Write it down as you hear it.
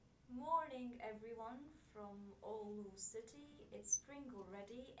morning, everyone from Oulu city. It's spring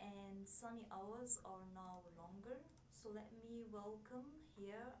already, and sunny hours are now longer. So let me welcome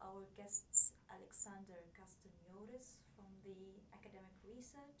here our guests Alexander Kastaniotis from the academic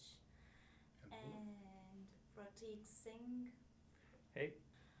research Hello. and Prateek Singh. Hey.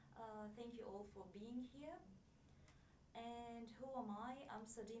 Thank you all for being here. And who am I? I'm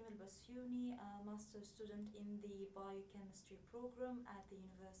Sadim El Basyouni, a master's student in the Biochemistry program at the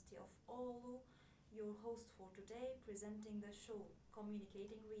University of Oulu, your host for today, presenting the show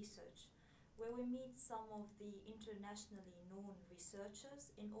Communicating Research, where we meet some of the internationally known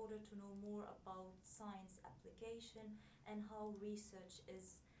researchers in order to know more about science application and how research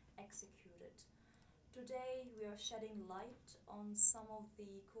is executed. Today, we are shedding light on some of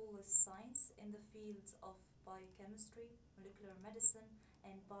the coolest science in the fields of biochemistry, molecular medicine,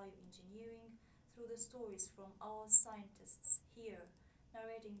 and bioengineering through the stories from our scientists here,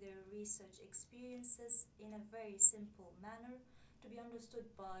 narrating their research experiences in a very simple manner to be understood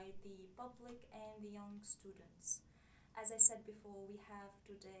by the public and the young students. As I said before, we have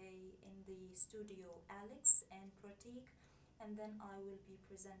today in the studio Alex and Pratik, and then I will be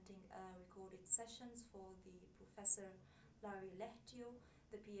presenting recorded sessions for the Professor Larry Lehtio,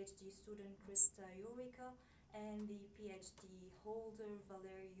 the PhD student Krista Yorica, and the PhD holder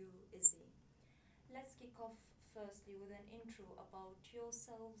Valeriu Izzi. Let's kick off firstly with an intro about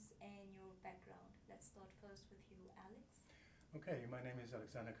yourselves and your background. Let's start first with you, Alex. Okay, my name is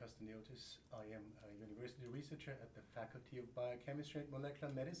Alexander Kastaniotis. I am a university researcher at the Faculty of Biochemistry and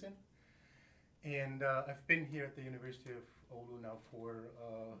Molecular Medicine. And I've been here at the University of Oulu now for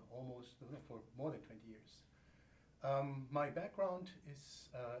for more than 20 years. My background is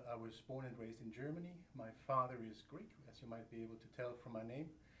I was born and raised in Germany. My father is Greek, as you might be able to tell from my name.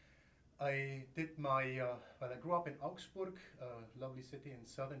 I grew up in Augsburg, a lovely city in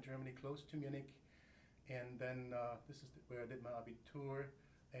southern Germany, close to Munich. And then this is where I did my Abitur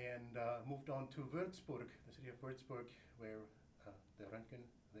and moved on to Würzburg, the city of Würzburg, where the Röntgen,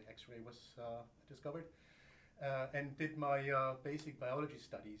 the X-ray was discovered, and did my basic biology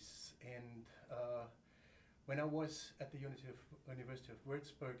studies. And when I was at the University of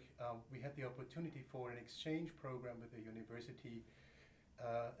Würzburg, we had the opportunity for an exchange program with the university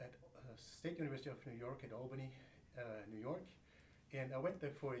at State University of New York at Albany, New York. And I went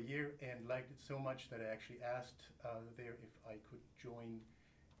there for a year and liked it so much that I actually asked there if I could join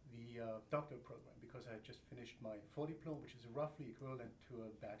the doctorate program, because I had just finished my full diploma, which is roughly equivalent to a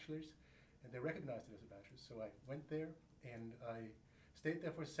bachelor's, and they recognized it as a bachelor's. So I went there and I stayed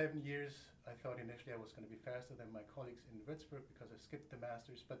there for 7 years. I thought initially I was going to be faster than my colleagues in Würzburg because I skipped the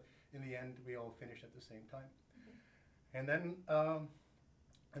master's, but in the end we all finished at the same time. Mm-hmm. And then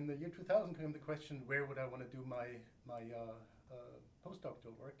in the year 2000 came the question, where would I want to do my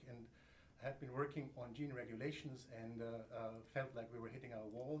postdoctoral work? And I had been working on gene regulations and felt like we were hitting our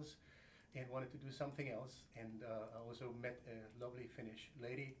walls and wanted to do something else. And I also met a lovely Finnish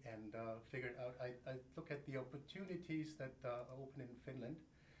lady and figured out I'd look at the opportunities that are open in Finland.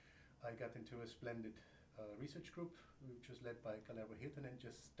 I got into a splendid research group, which was led by Kaleva Hiltonen,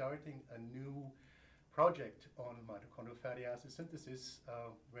 just starting a new project on mitochondrial fatty acid synthesis,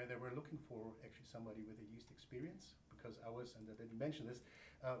 where they were looking for actually somebody with a yeast experience, because I was, and I didn't mention this,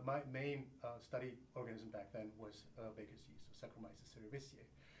 my main study organism back then was Baker's yeast, so Saccharomyces cerevisiae.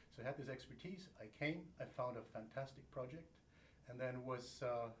 So I had this expertise. I came, I found a fantastic project, and then was,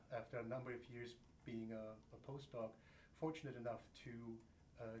 after a number of years being a postdoc, fortunate enough to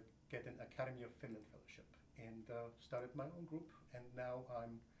get an Academy of Finland fellowship, and started my own group, and now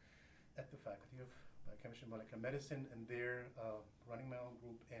I'm at the Faculty of Biochemistry and Molecular Medicine, and there running my own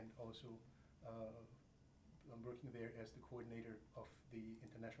group, and also I'm working there as the coordinator of the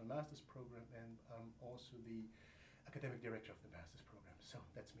International Master's Program, and I'm also the academic director of the Master's Program. So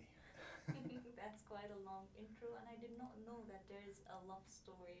that's me. That's quite a long intro, and I did not know that there is a love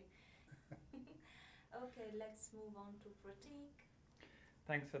story. Okay, let's move on to Prateek.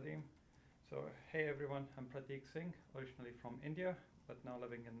 Thanks, Sadim. So, hey everyone, I'm Prateek Singh, originally from India, but now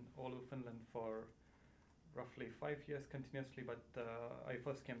living in Oulu, Finland for roughly 5 years continuously, but I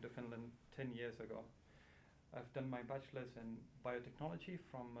first came to Finland 10 years ago. I've done my bachelor's in biotechnology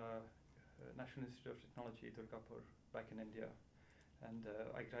from National Institute of Technology, Durgapur, back in India, and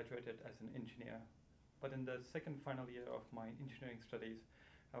I graduated as an engineer. But in the second final year of my engineering studies,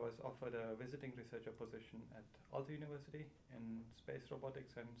 I was offered a visiting researcher position at Aalto University in space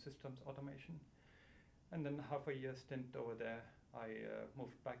robotics and systems automation. And then half a year stint over there, I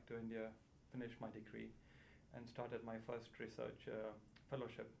moved back to India, finished my degree, and started my first research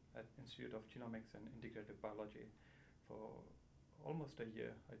fellowship at Institute of Genomics and Integrative Biology for almost a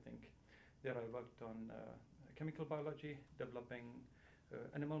year, I think. There I worked on chemical biology, developing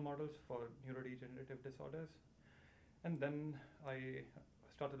animal models for neurodegenerative disorders. And then I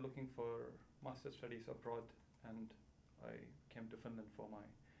started looking for master's studies abroad, and I came to Finland for my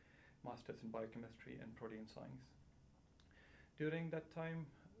master's in biochemistry and protein science. During that time,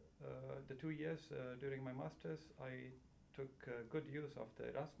 the 2 years during my master's, I took good use of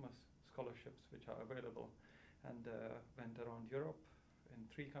the Erasmus scholarships which are available, and went around Europe in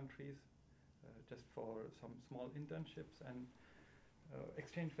 3 countries just for some small internships and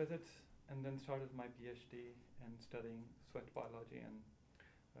exchange visits, and then started my PhD in studying sweat biology and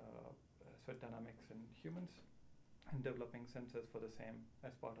sweat dynamics in humans, and developing sensors for the same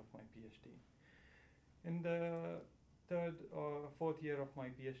as part of my PhD. In the 3rd or 4th year of my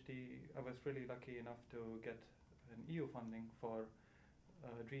PhD, I was really lucky enough to get an EU funding for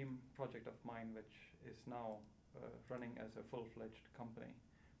a dream project of mine, which is now running as a full-fledged company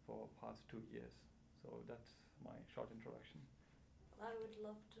for past 2 years. So that's my short introduction. I would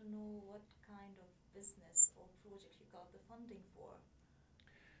love to know what kind of business or project you got the funding for.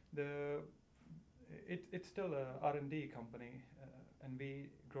 It's still a R&D company, and we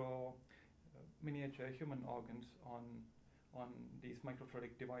grow miniature human organs on these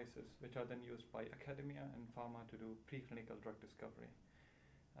microfluidic devices, which are then used by academia and pharma to do preclinical drug discovery.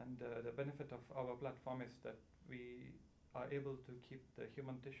 And the benefit of our platform is that we are able to keep the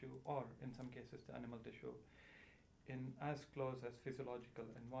human tissue, or in some cases the animal tissue, in as close as physiological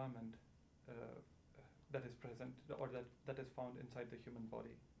environment that is present, or that is found inside the human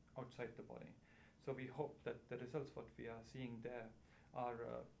body, outside the body. So we hope that the results what we are seeing there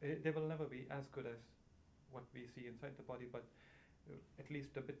are, they will never be as good as what we see inside the body, but at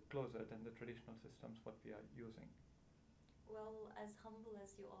least a bit closer than the traditional systems what we are using. Well, as humble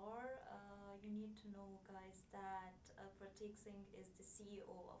as you are, you need to know, guys, that Prateek Singh is the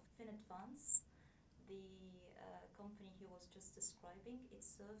CEO of Finnadvance, the company he was just describing,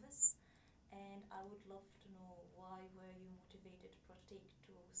 its service. And I would love to know, why were you motivated, Prateek,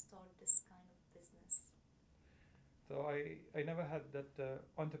 to start this kind of business? So I never had that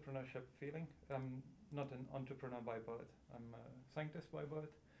entrepreneurship feeling. I'm not an entrepreneur by birth. I'm a scientist by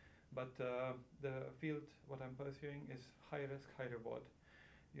birth. But the field what I'm pursuing is high risk, high reward.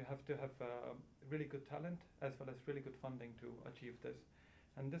 You have to have really good talent as well as really good funding to achieve this.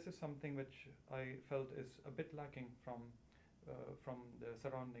 And this is something which I felt is a bit lacking from the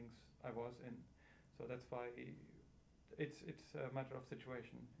surroundings I was in. So that's why it's a matter of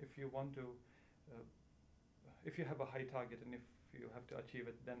situation. If you want to, if you have a high target and if you have to achieve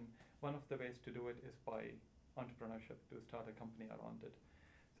it, then one of the ways to do it is by entrepreneurship, to start a company around it.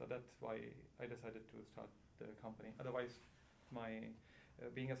 So that's why I decided to start the company. Otherwise, my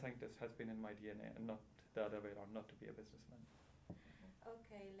being a scientist has been in my DNA, and not the other way around, not to be a businessman.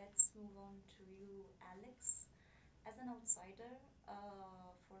 Okay, let's move on to you, Alex. As an outsider,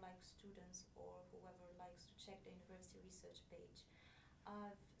 for like students or whoever likes to check the university research page,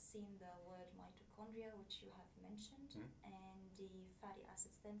 I've seen the word mitochondria, which you have mentioned, and the fatty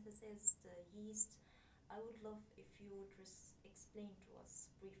acid synthesis, the yeast. I would love if you would explain to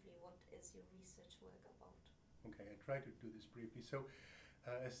us briefly what is your research work about. Okay, I try to do this briefly. So,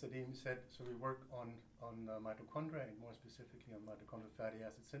 as Sadim said, so we work on mitochondria, and more specifically on mitochondrial fatty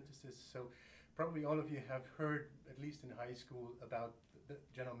acid synthesis. So probably all of you have heard, at least in high school, about the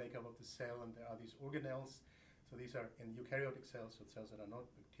general makeup of the cell, and there are these organelles. So these are in eukaryotic cells, so cells that are not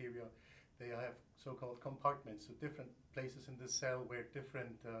bacteria. They have so-called compartments, so different places in the cell where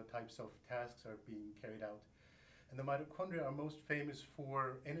different types of tasks are being carried out. And the mitochondria are most famous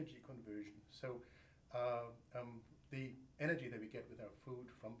for energy conversion. So the energy that we get with our food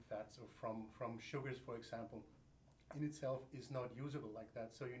from fats or from sugars, for example, in itself is not usable like that.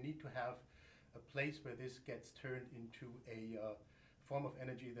 So you need to have a place where this gets turned into a form of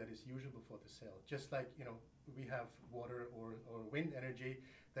energy that is usable for the cell. Just like, you know, we have water or wind energy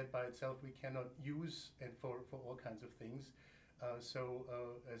that by itself we cannot use and for all kinds of things. So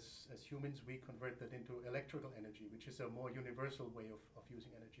as humans, we convert that into electrical energy, which is a more universal way of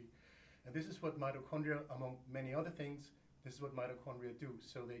using energy. And this is what mitochondria, among many other things, this is what mitochondria do.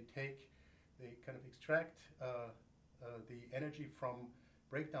 So they kind of extract the energy from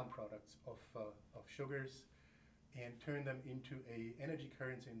breakdown products of sugars and turn them into a energy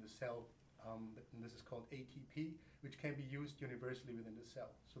currency in the cell. And this is called ATP, which can be used universally within the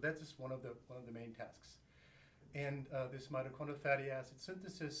cell. So that's just one of the main tasks. And this mitochondrial fatty acid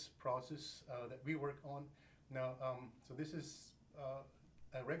synthesis process that we work on now, so this is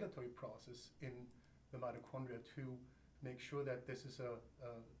a regulatory process in the mitochondria to make sure that this is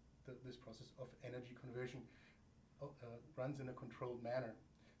this process of energy conversion runs in a controlled manner.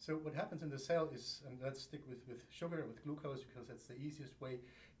 So what happens in the cell is, and let's stick with sugar, with glucose, because that's the easiest way.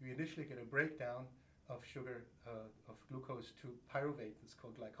 You initially get a breakdown of sugar, of glucose to pyruvate. It's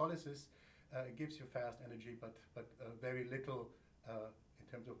called glycolysis. It gives you fast energy, but very little in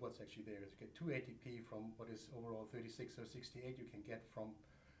terms of what's actually there. You get 2 ATP from what is overall 36 or 68 you can get from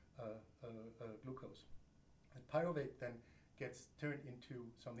glucose. And pyruvate then gets turned into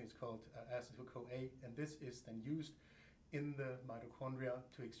something that's called acetyl-CoA, and this is then used in the mitochondria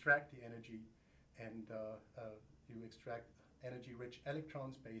to extract the energy, and you extract energy-rich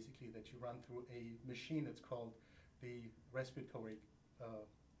electrons basically that you run through a machine that's called the respiratory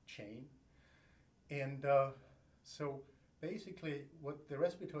chain. And so basically what the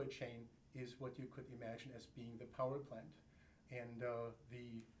respiratory chain is what you could imagine as being the power plant, and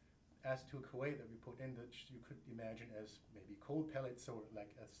the acetyl-CoA that we put in that you could imagine as maybe coal pellets or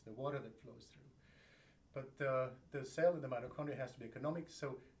like as the water that flows through. But the cell in the mitochondria has to be economic,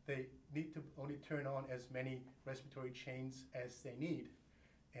 so they need to only turn on as many respiratory chains as they need.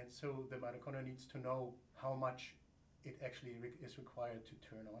 And so the mitochondria needs to know how much it actually is required to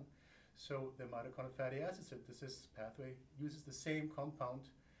turn on. So the mitochondrial fatty acid synthesis pathway uses the same compound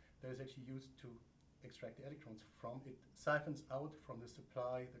that is actually used to extract the electrons from. It siphons out from the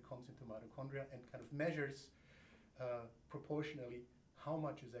supply that comes into mitochondria and kind of measures proportionally how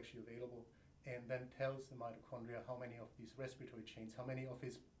much is actually available, and then tells the mitochondria how many of these respiratory chains, how many of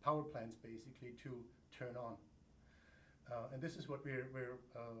its power plants basically to turn on. And this is what we're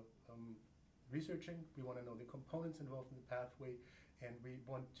researching. We want to know the components involved in the pathway, and we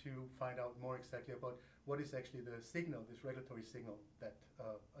want to find out more exactly about what is actually the signal, this regulatory signal that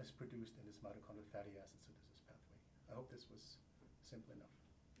is produced in this mitochondrial fatty acid synthesis pathway. I hope this was simple enough.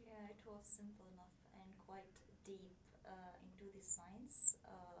 Yeah, it was simple enough and quite deep into the science.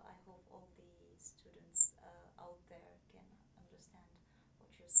 I hope all the students out there can understand what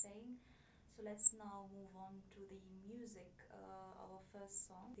you're saying. So let's now move on to the music. Our first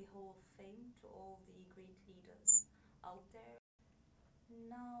song, The Hall of Fame to all the great leaders out there.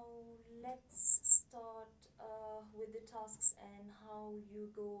 Now let's start with the tasks and how you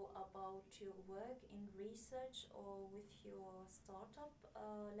go about your work in research or with your startup.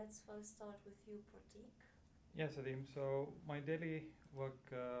 Let's first start with you, Prateek. Yes, Adim. So my daily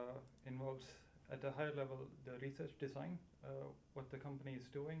work involves at a higher level the research design, what the company is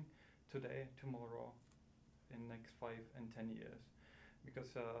doing today, tomorrow, in next 5 and 10 years.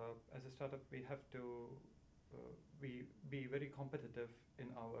 Because as a startup, we have to be very competitive in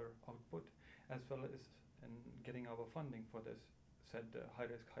our output, as well as in getting our funding for this said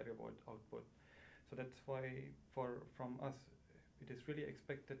high-risk, high-reward output. So that's why from us, it is really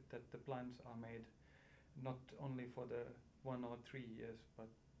expected that the plans are made not only for the 1 or 3 years, but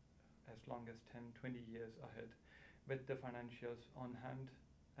as long as 10, 20 years ahead, with the financials on hand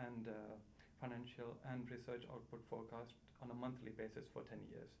and financial and research output forecast on a monthly basis for 10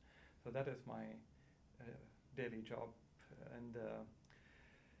 years. So that is my daily job, and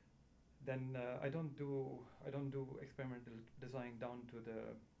then I don't do experimental design down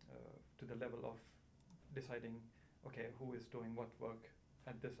to the level of deciding, okay, who is doing what work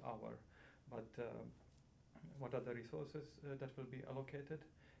at this hour, but what are the resources that will be allocated,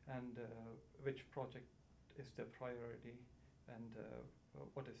 and which project is the priority, and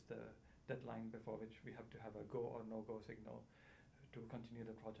what is the deadline before which we have to have a go or no go signal to continue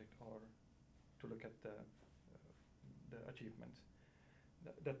the project or to look at the achievements.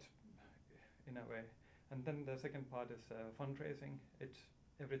 That's in a way. And then the second part is fundraising.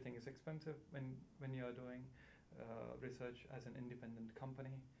 Everything is expensive when you are doing research as an independent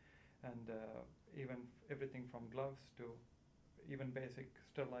company, and even everything from gloves to even basic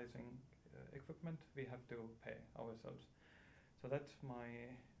sterilizing equipment we have to pay ourselves. So that's my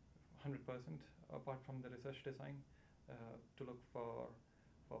 100% apart from the research design, to look for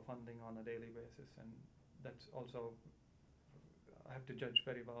funding on a daily basis, and that's also I have to judge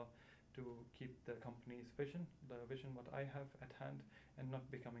very well to keep the company's vision, the vision what I have at hand, and not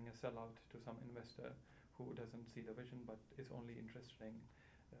becoming a sellout to some investor who doesn't see the vision but is only interested in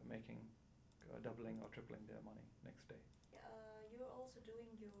making doubling or tripling their money next day. You're also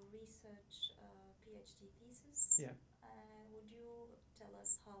doing your research PhD thesis. Yeah. Would you tell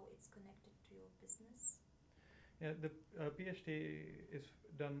us how it's connected to your business? Yeah, the PhD is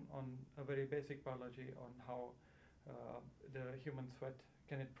done on a very basic biology on how the human sweat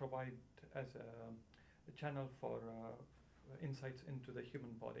can it provide as a channel for insights into the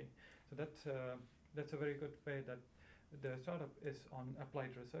human body. So that's a very good way that the startup is on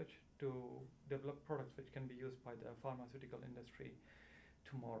applied research to develop products which can be used by the pharmaceutical industry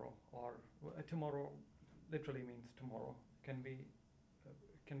tomorrow, or tomorrow literally means tomorrow, can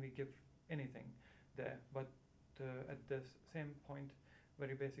can we give anything there? But at the same point,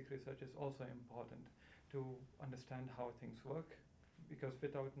 very basic research is also important to understand how things work, because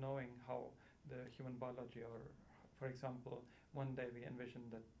without knowing how the human biology, or for example, one day we envision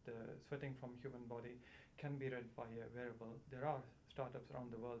that the sweating from human body can be read by a wearable. There are startups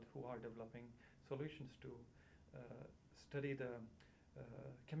around the world who are developing solutions to study the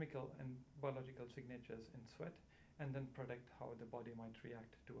chemical and biological signatures in sweat and then predict how the body might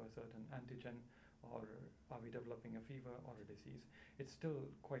react to a certain antigen, or are we developing a fever or a disease. It's still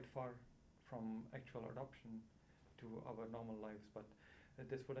quite far from actual adoption to our normal lives, but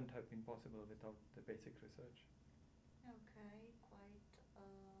this wouldn't have been possible without the basic research. Okay, quite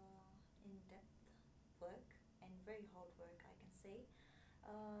in-depth work and very hard work, I can say.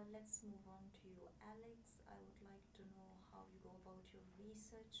 Let's move on to Alex. I would like to know how you go about your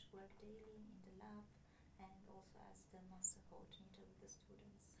research, work daily in the lab, and also as the master coordinator with the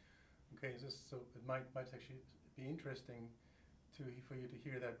students. Okay, so it might actually be interesting for you to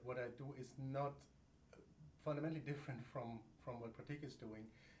hear that what I do is not fundamentally different from what Prateek is doing.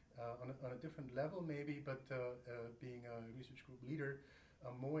 On a different level maybe, but being a research group leader,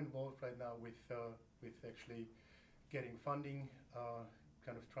 I'm more involved right now with actually getting funding,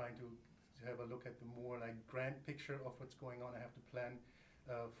 kind of trying to have a look at the more like grand picture of what's going on. I have to plan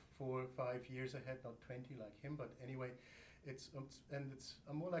 4 or 5 years ahead, not 20 like him, but anyway,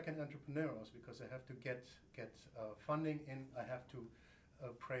 I'm more like an entrepreneur also, because I have to get funding in. I have to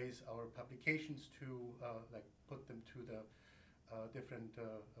praise our publications, to like put them to the different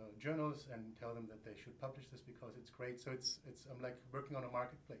journals and tell them that they should publish this because it's great. So I'm like working on a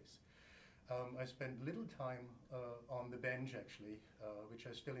marketplace. I spend little time on the bench actually, which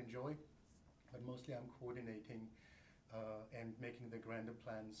I still enjoy, but mostly I'm coordinating and making the grander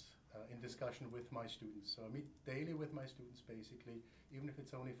plans in discussion with my students. So I meet daily with my students basically, even if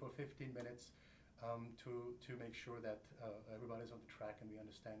it's only for 15 minutes, to make sure that everybody's on the track and we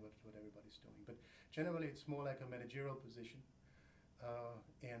understand what everybody's doing. But generally it's more like a managerial position.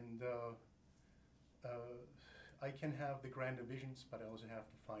 I can have the grander visions, but I also have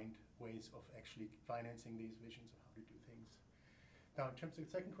to find ways of actually financing these visions of how to do things. Now, in terms of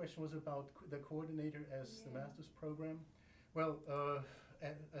the second question was about the coordinator as the master's program. Well,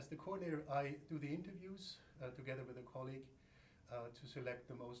 as the coordinator, I do the interviews together with a colleague to select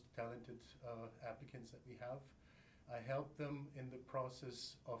the most talented applicants that we have. I help them in the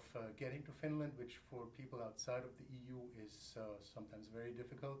process of getting to Finland, which for people outside of the EU is sometimes very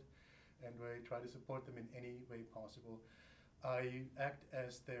difficult, and I try to support them in any way possible. I act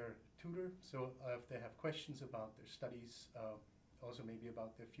as their tutor, so if they have questions about their studies, also maybe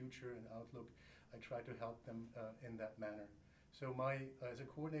about their future and outlook, I try to help them in that manner. So as a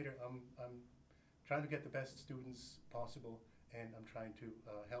coordinator, I'm trying to get the best students possible, and I'm trying to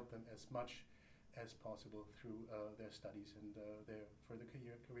help them as much as possible through their studies and their further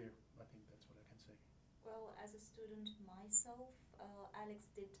career. I think that's what I can say. Well, as a student myself,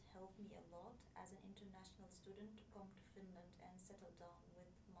 Alex did help me a lot as an international student to come to Finland and settle down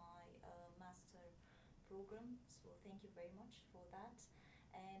with my master program. So thank you very much for that.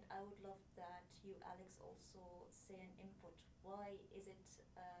 And I would love that you, Alex, also say an input. Why is it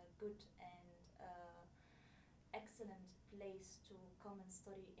a good and excellent place to come and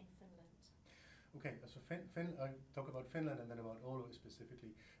study in Finland? Okay, so I talk about Finland and then about Oulu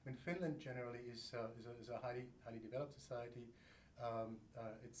specifically. I mean, Finland generally is a highly developed society.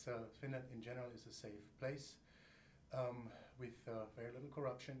 Finland in general is a safe place with very little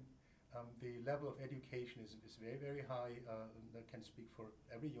corruption. The level of education is very, very high. That can speak for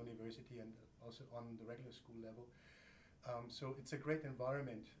every university and also on the regular school level. So it's a great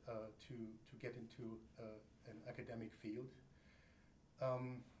environment to get into an academic field.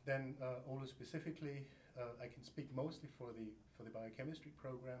 Then Oulu specifically, I can speak mostly for the biochemistry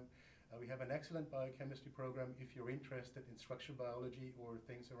program. We have an excellent biochemistry program if you're interested in structural biology or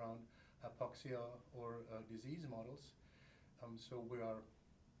things around hypoxia or disease models. So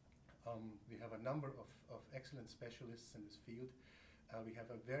we have a number of excellent specialists in this field. We have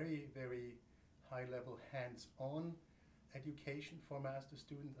a very, very high level hands-on education for master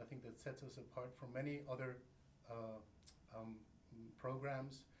students. I think that sets us apart from many other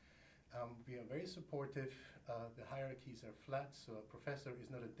programs. We are very supportive. The hierarchies are flat, so a professor is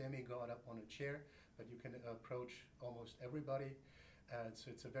not a demigod up on a chair, but you can approach almost everybody. So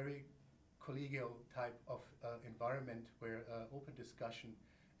it's a very collegial type of environment where open discussion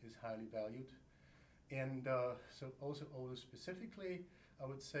is highly valued. And so also Oulu specifically, I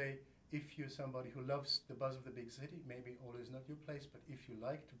would say if you're somebody who loves the buzz of the big city, maybe Oulu is not your place, but if you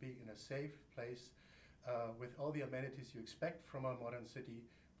like to be in a safe place with all the amenities you expect from a modern city,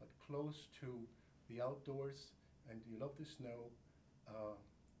 but close to the outdoors, and you love the snow,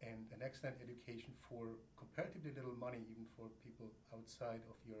 and an excellent education for comparatively little money, even for people outside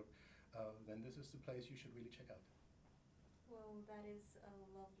of Europe, then this is the place you should really check out. Well, that is a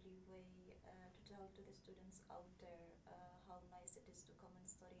lovely way to tell to the students out there how nice it is to come and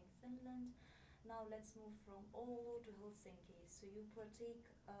study in Finland. Now let's move from Oulu to Helsinki. So you Prateek,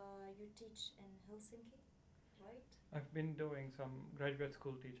 you teach in Helsinki, right? I've been doing some graduate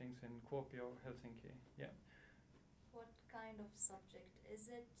school teachings in Kuopio, Helsinki. Yeah. What kind of subject is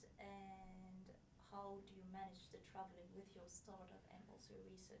it, and how do you manage the traveling with your startup and also your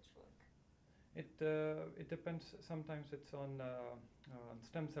research work? It depends. Sometimes it's on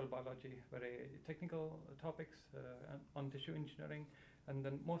stem cell biology, very technical topics, and on tissue engineering, and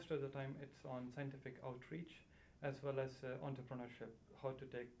then most of the time it's on scientific outreach as well as entrepreneurship, how to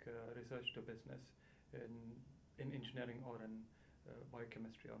take research to business in engineering or in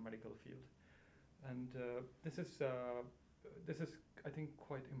biochemistry or medical field. And this is I think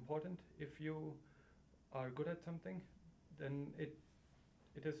quite important. If you are good at something, then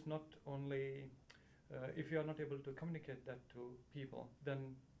it is not only if you are not able to communicate that to people,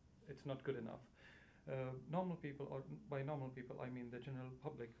 then it's not good enough. Normal people, or by normal people I mean the general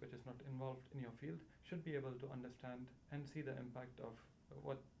public which is not involved in your field, should be able to understand and see the impact of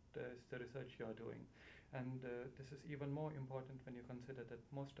what is the research you are doing. And this is even more important when you consider that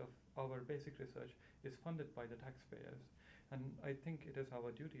most of our basic research is funded by the taxpayers. And I think it is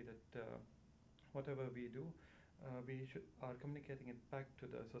our duty that whatever we do, we are communicating it back to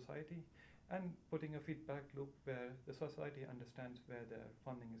the society and putting a feedback loop where the society understands where their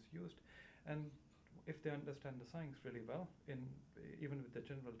funding is used. And if they understand the science really well, even with the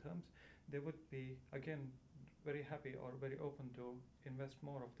general terms, they would be, again, very happy or very open to invest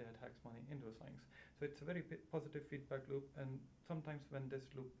more of their tax money into science. So it's a very positive feedback loop, and sometimes when this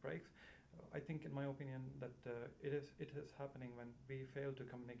loop breaks, I think, in my opinion, that it is happening when we fail to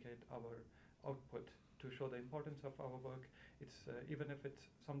communicate our output to show the importance of our work. It's even if it's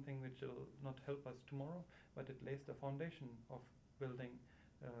something which will not help us tomorrow, but it lays the foundation of building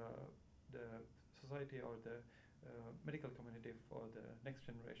the society or the medical community for the next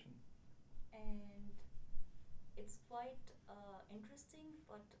generation. And it's quite interesting,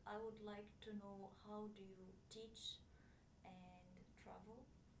 but I would like to know, how do you teach and travel?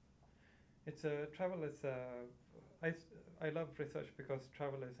 Travel is I love research because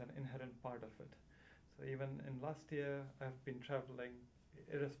travel is an inherent part of it. So even in last year, I've been traveling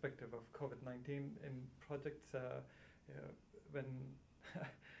irrespective of COVID-19 in projects when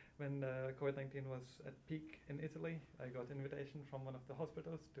when COVID-19 was at peak in Italy. I got invitation from one of the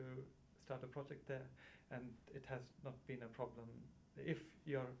hospitals to start a project there, and it has not been a problem if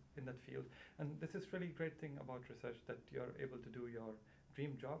you're in that field. And this is really great thing about research, that you're able to do your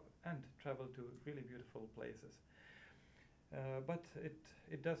dream job and travel to really beautiful places. But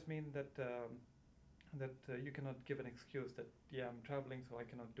it does mean that you cannot give an excuse that, yeah, I'm traveling, so I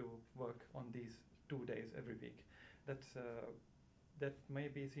cannot do work on these 2 days every week. That may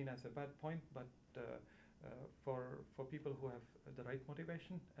be seen as a bad point, but for people who have the right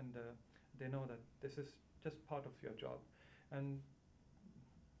motivation, and they know that this is just part of your job, and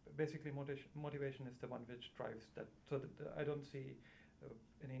basically motivation is the one which drives that. So that I don't see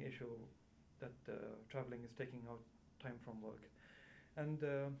any issue that traveling is taking out time from work. And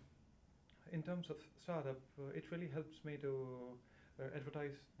in terms of startup, it really helps me to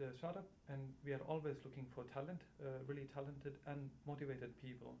advertise the startup, and we are always looking for talent, really talented and motivated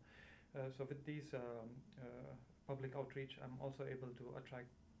people. So with these public outreach, I'm also able to attract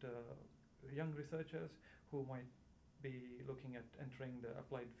young researchers who might be looking at entering the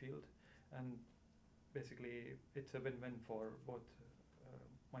applied field, and basically it's a win-win for both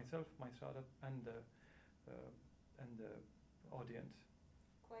myself, my startup, and the audience.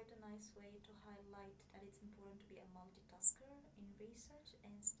 Quite a nice way to highlight that it's important to be a multitasker in research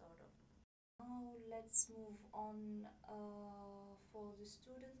and startup. Now let's move on for the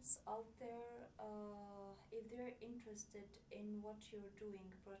students out there. If they're interested in what you're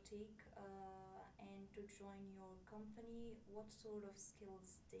doing, Prateek, and to join your company, what sort of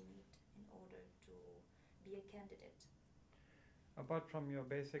skills they need in order to be a candidate? Apart from your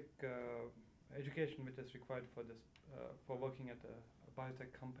basic education, which is required for this, for working at a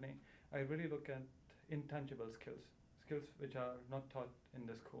biotech company, I really look at intangible skills which are not taught in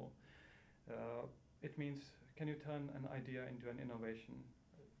the school. It means, can you turn an idea into an innovation?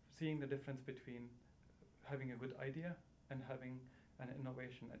 Seeing the difference between having a good idea and having an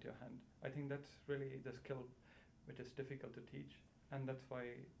innovation at your hand. I think that's really the skill which is difficult to teach, and that's why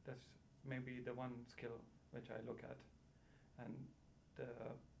that's maybe the one skill which I look at. And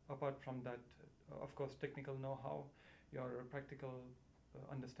apart from that, of course, technical know-how, your practical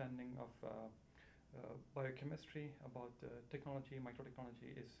understanding of biochemistry, about technology,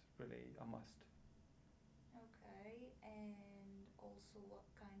 microtechnology is really a must. Okay, and also what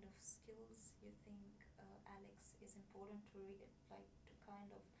kind of skills you think, Alex, is important to to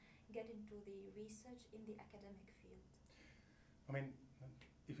kind of get into the research in the academic field? I mean,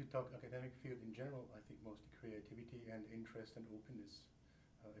 if you talk academic field in general, I think mostly creativity and interest and openness.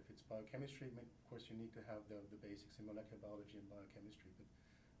 If it's biochemistry, of course you need to have the basics in molecular biology and biochemistry, but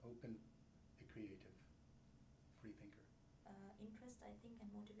open, be creative, free thinker. Interest, I think, and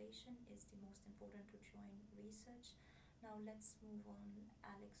motivation is the most important to join research. Now let's move on,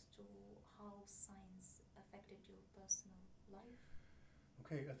 Alex, to how science affected your personal life.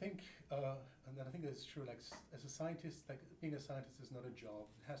 Okay, I think, and I think that's true. Like as a scientist, like being a scientist is not a job.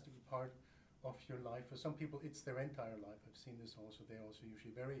 It has to be part of your life. For some people, it's their entire life. I've seen this also. They're also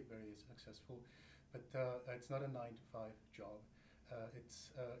usually very, very successful, but it's not a 9-to-5 job.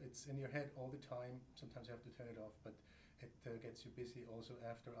 It's in your head all the time. Sometimes you have to turn it off, but it gets you busy also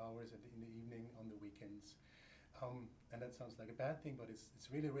after hours and in the evening, on the weekends. And that sounds like a bad thing, but it's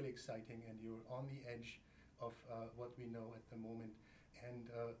really, really exciting, and you're on the edge of what we know at the moment. And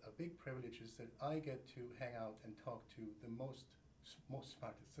a big privilege is that I get to hang out and talk to the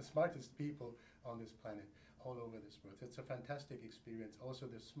smartest people on this planet, all over this world. It's a fantastic experience. Also,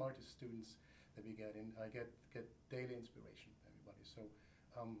 the smartest students that we get in, I get daily inspiration from everybody. So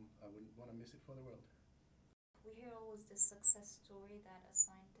I wouldn't want to miss it for the world. We hear always this success story that a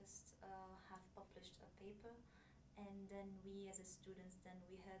scientist have published a paper, and then we as a students, then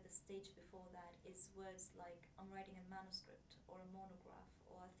we heard the stage before that is words like I'm writing a manuscript or a monograph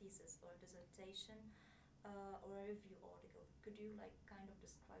or a thesis or a dissertation or a review article. Could you kind of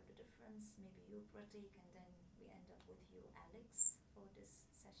describe the difference? Maybe you, Prateek, and then we end up with you, Alex, for this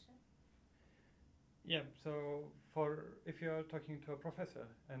session. Yeah, so if you're talking to a professor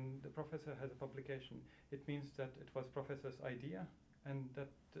and the professor has a publication, it means that it was professor's idea, and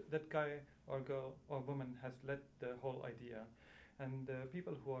that guy or girl or woman has led the whole idea. And the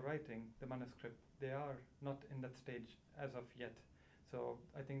people who are writing the manuscript, they are not in that stage as of yet. So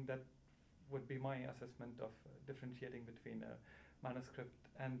I think that would be my assessment of differentiating between a manuscript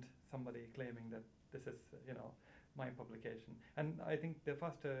and somebody claiming that this is, my publication. And I think the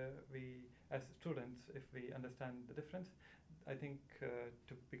faster we, as students, if we understand the difference, I think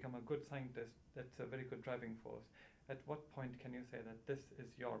to become a good scientist, that's a very good driving force. At what point can you say that this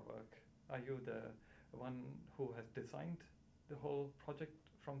is your work? Are you the one who has designed the whole project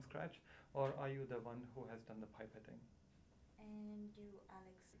from scratch, or are you the one who has done the pipetting? And you,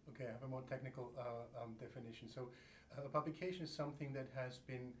 Alex? Okay, I have a more technical definition. So a publication is something that has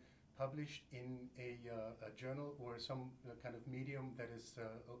been published in a journal or some kind of medium that is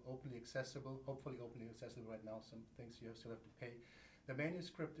openly accessible, hopefully openly accessible right now. Some things you still have to pay. The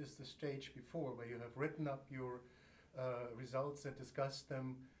manuscript is the stage before, where you have written up your results and discussed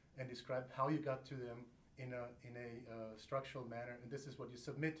them and described how you got to them in a structural manner. And this is what you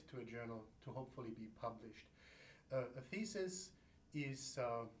submit to a journal to hopefully be published. A thesis is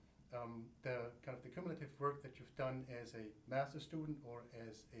the kind of the cumulative work that you've done as a master's student or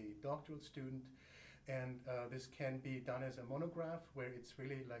as a doctoral student, and this can be done as a monograph, where it's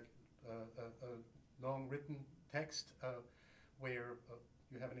really like a long written text where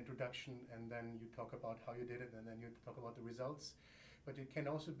you have an introduction and then you talk about how you did it and then you talk about the results. But it can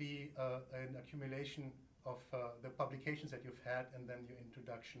also be an accumulation of the publications that you've had, and then your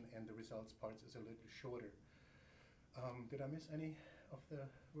introduction and the results parts is a little shorter. Did I miss any of the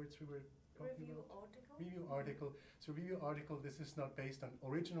words we were talking Review about? article? Review article. So review article, this is not based on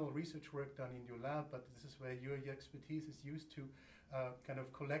original research work done in your lab, but this is where your expertise is used to kind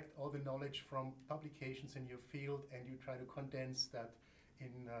of collect all the knowledge from publications in your field, and you try to condense that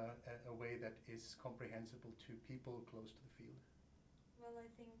in a way that is comprehensible to people close to the field. Well, I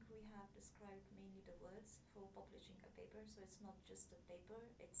think we have described mainly the words for publishing a paper, so it's not just a paper,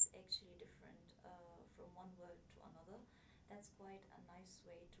 it's actually different from one word to another. That's quite a nice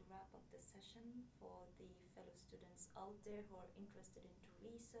way to wrap up this session for the fellow students out there who are interested into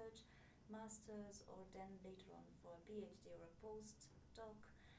research, masters, or then later on for a PhD or a postdoc.